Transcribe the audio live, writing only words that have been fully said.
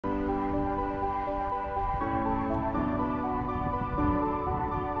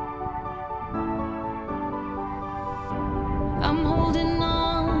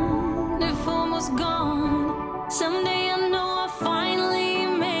gone. Someday I know I'll finally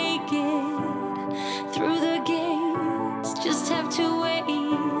make it through the gates. Just have to wait.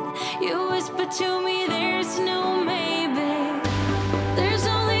 You whisper to me there's no maybe. There's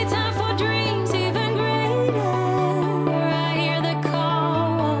only time for dreams even greater. I hear the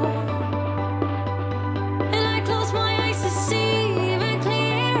call, and I close my eyes to see even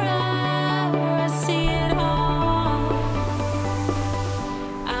clearer. I see it all.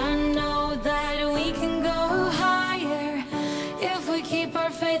 I know that we can go higher if we keep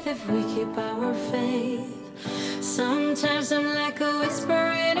our faith, if we keep our faith. Sometimes I'm like a whisper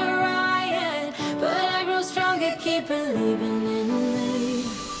in a riot, but I grow stronger, keep believing in me.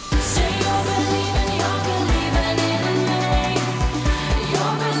 Say you're believing in me. You're believing in me.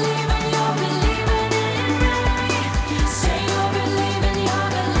 Say you're believing in me.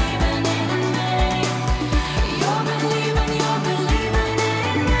 You're believing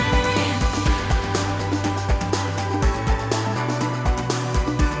in me.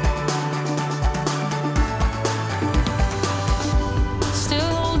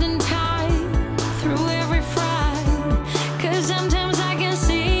 Still holding tight through every fight, 'cause sometimes I can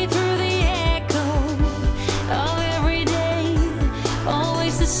see through the echo of every day,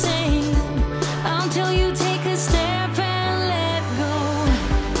 always the same, until you take a step and let go.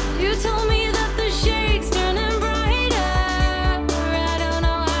 You told me that the shade's turning brighter, I don't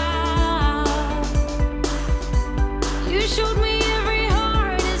know how. You showed me every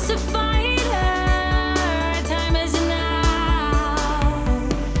heart is a fighter, time is now.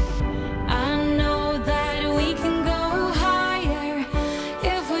 I know that we can go higher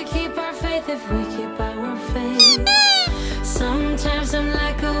if we keep our faith, if we keep our faith. Sometimes I'm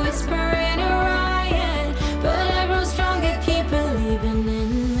like a whisper in a riot, but I grow stronger, keep believing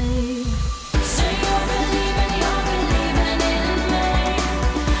in me. Say you're believing in me.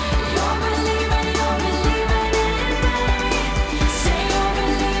 You're believing in me. Say you're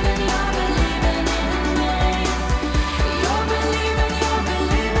believing in me. You're believing in me.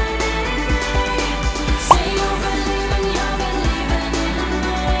 Say you're believing in me.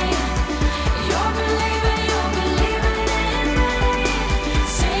 You're believing in me.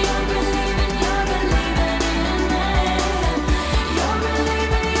 Say you're believing in me. You're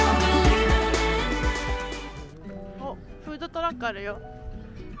believing in me. お、フードトラックあるよ。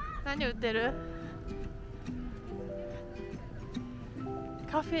何売ってる？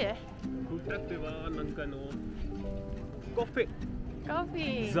カフェ？こちらではなんかカフェ、カフ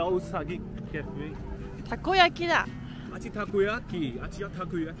ェ。ザオサギカフェ、たこ焼きだ。あっちたこ焼き、あっちはた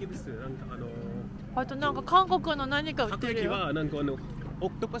こ焼きです。なんかあとなんか韓国の何か売たこってるよ。焼きはなんかオ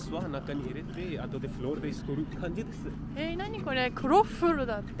クトパスは中に入れて、あとでフロールで作る感じです。何これ？クロッフル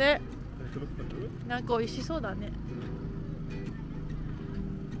だって。クロッフル？なんか美味しそうだね。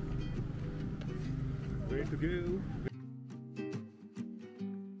Where to go?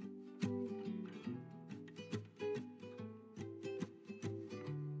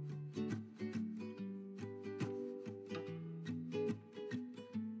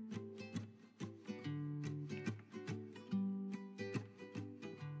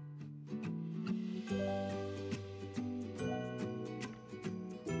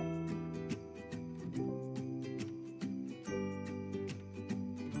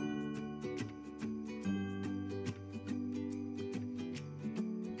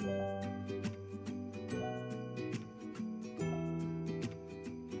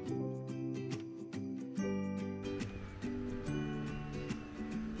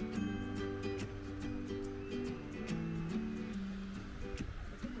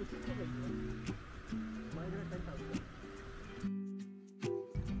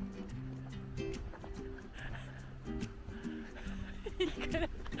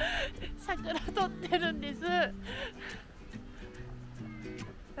 桜撮ってるんです。は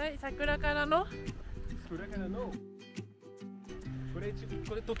い、桜からの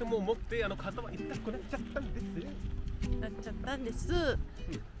これとても重くて肩は痛くなっちゃったんです。なっちゃったんです。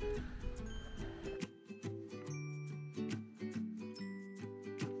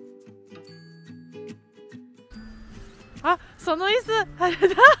あ、その椅子あれ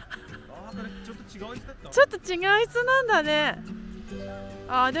だ。あ、これちょっと違う椅子だった。ちょっと違う椅子なんだね。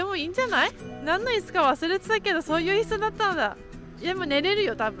あ、でもいいんじゃない？何の椅子か忘れてたけど、そういう椅子だったんだ。でも寝れる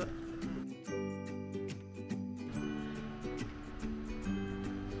よ多分。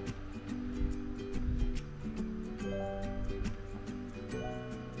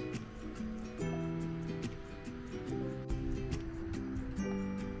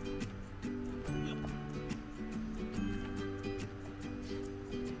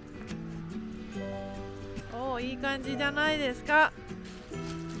おお、いい感じじゃないですか。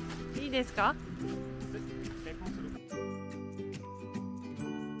いいですか？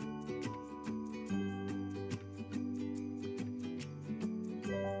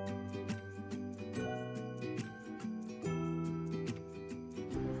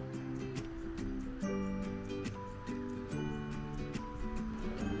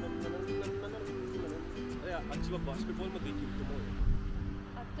あっちはバスケットボールもできると思うよ。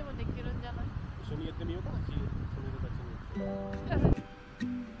あっちもできるんじゃない？一緒にやってみようかな、その子たち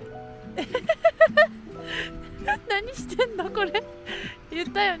に。何してんのこれ？言っ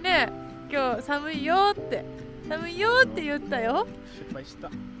たよね。今日寒いよって言ったよ。失敗した。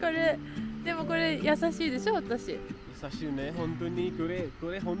これでもこれ優しいでしょ私。優しいね、本当にこれ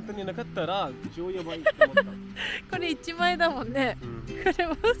本当になかったら超やばいと思った。これ1枚だもんね。これ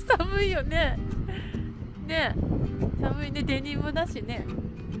も寒いよね。ね、寒いね、デニムだしね。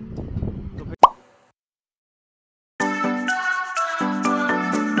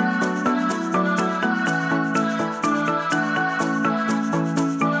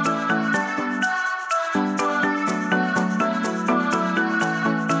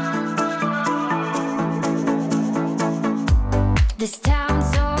This town's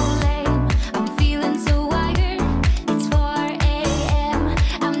so lame, I'm feeling so wired. It's 4 a.m.,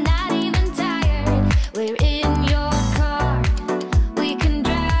 I'm not even tired. We're in your car, we can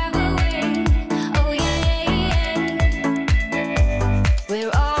drive away. Oh yeah, we're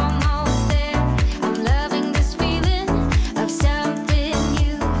almost there. I'm loving this feeling of something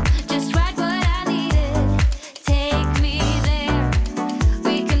new. Just right what I needed. Take me there,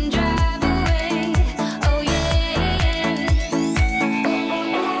 we can drive away. Oh yeah.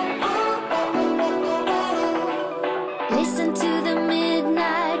 Listen to the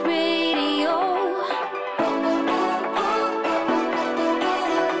midnight radio.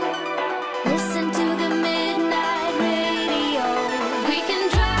 Listen to the midnight radio. We can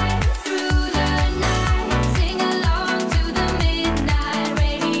drive through the night, sing along to the midnight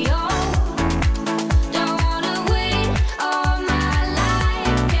radio. Don't wanna wait all my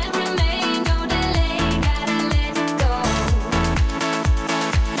life, can't remain, no delay, gotta let go.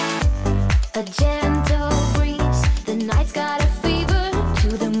 A gentle breeze, the night's got a fever, to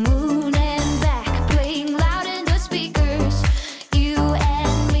the moon and back, playing loud in the speakers. You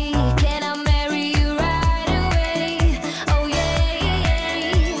and me, can I marry you right away? Oh yeah.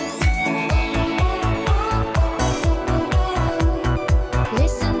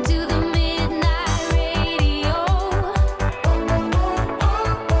 Listen to the midnight radio.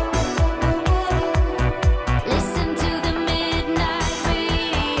 Listen to the midnight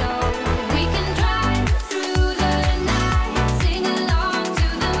radio. We can drive through the night, sing along to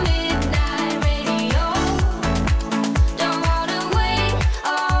the midnight radio. Don't wanna wait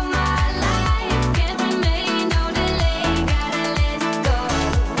all my life, can't remain, no delay, gotta let go.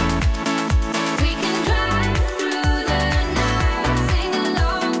 We can drive through the night, sing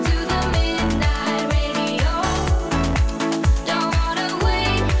along to the midnight radio. Don't wanna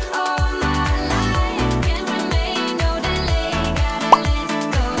wait all my life, can't remain, no delay, gotta let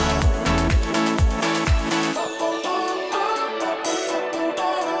go.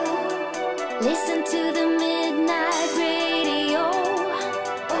 Listen to the midnight radio.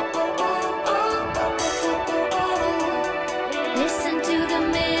 Listen to the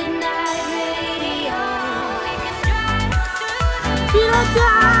midnight radio. We can drive through ひろちゃ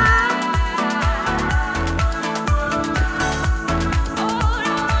ん。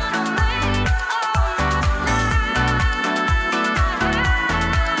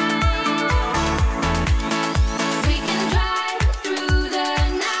 We can drive through the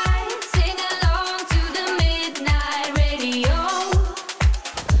night, sing along to the midnight radio.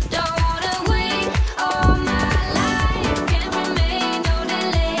 Don't wanna wait all my life, can't remain, no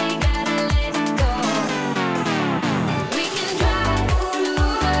delay, gotta let go. We can drive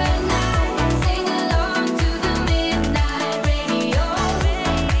through the night, sing along to the midnight radio.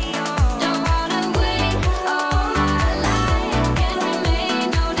 Don't wanna wait all my life, can't remain,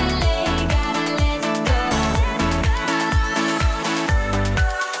 no delay, gotta let go.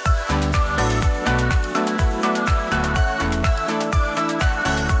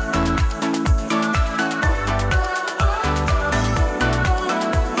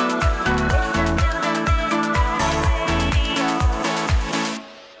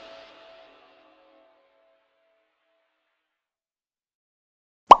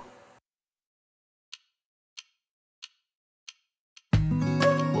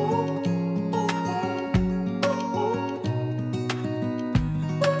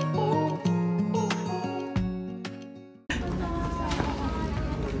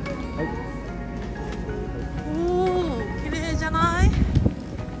おー、綺麗じゃない？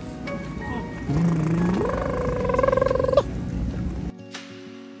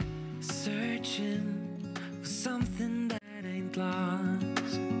 Searching for something that ain't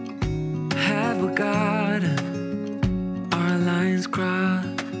lost. Have we got our lines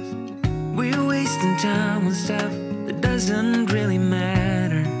crossed? We're wasting time on stuff that doesn't really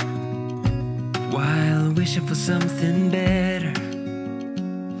matter. While we wishing for something better.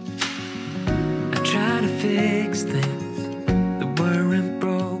 I try to fix things that weren't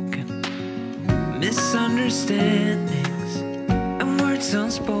broken, misunderstandings and words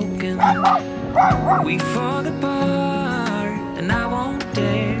unspoken. We fall apart and I won't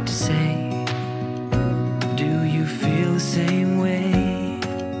dare to say, do you feel the same way?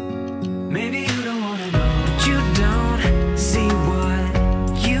 Maybe you don't wanna know, but you don't see what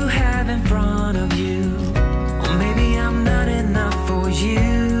you have in front of you. Or maybe I'm not enough for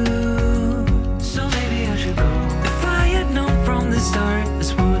you, so maybe I should go. If I had known from the start,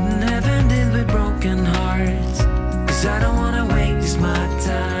 this wouldn't have ended with broken hearts. Cause I don't wanna waste my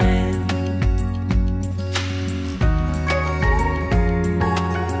time.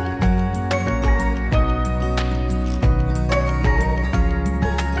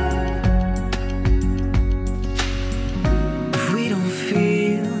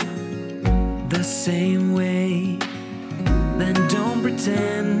 Same way, then don't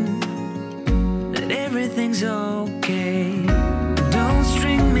pretend that everything's okay. Don't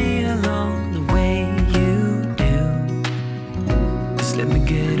string me along the way you do. Just let me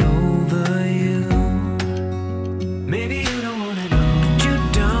get over you. Maybe you